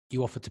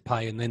you offer to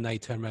pay and then they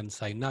turn around and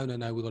say, no, no,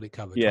 no, we got it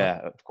covered, right? Yeah,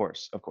 of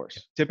course, of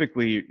course.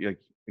 Typically, like,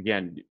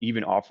 again,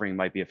 even offering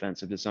might be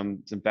offensive to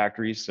some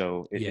factories,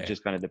 so it Yeah.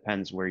 just kind of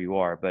depends where you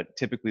are. But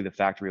typically, the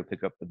factory will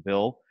pick up the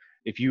bill.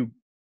 If you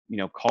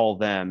call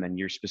them and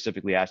you're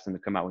specifically asking them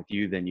to come out with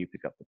you, then you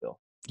pick up the bill.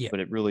 Yeah. But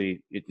it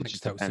Makes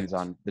just total depends sense.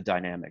 on the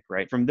dynamic,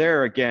 right? From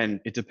there, again,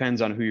 it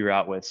depends on who you're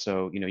out with.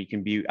 So you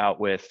can be out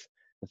with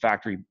the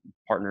factory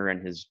partner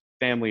and his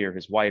family or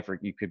his wife, or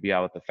you could be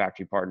out with the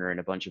factory partner and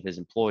a bunch of his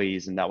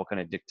employees, and that will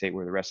kind of dictate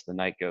where the rest of the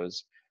night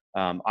goes.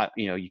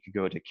 You could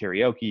go to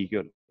karaoke, you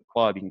go to the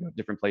club, you can go to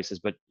different places,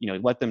 but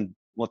let them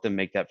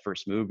make that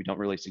first move. You don't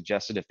really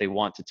suggest it. If they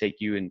want to take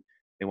you and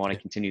they want to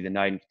Yeah. continue the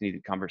night and continue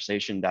the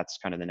conversation, that's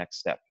kind of the next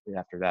step.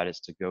 After that is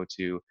to go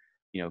to,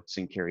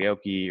 sing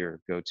karaoke or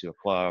go to a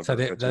club So or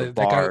they, go to a they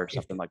go, bar or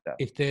something like that.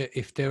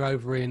 if they're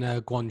over in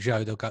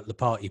Guangzhou, they'll go to the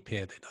party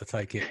pier then, I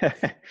take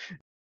it.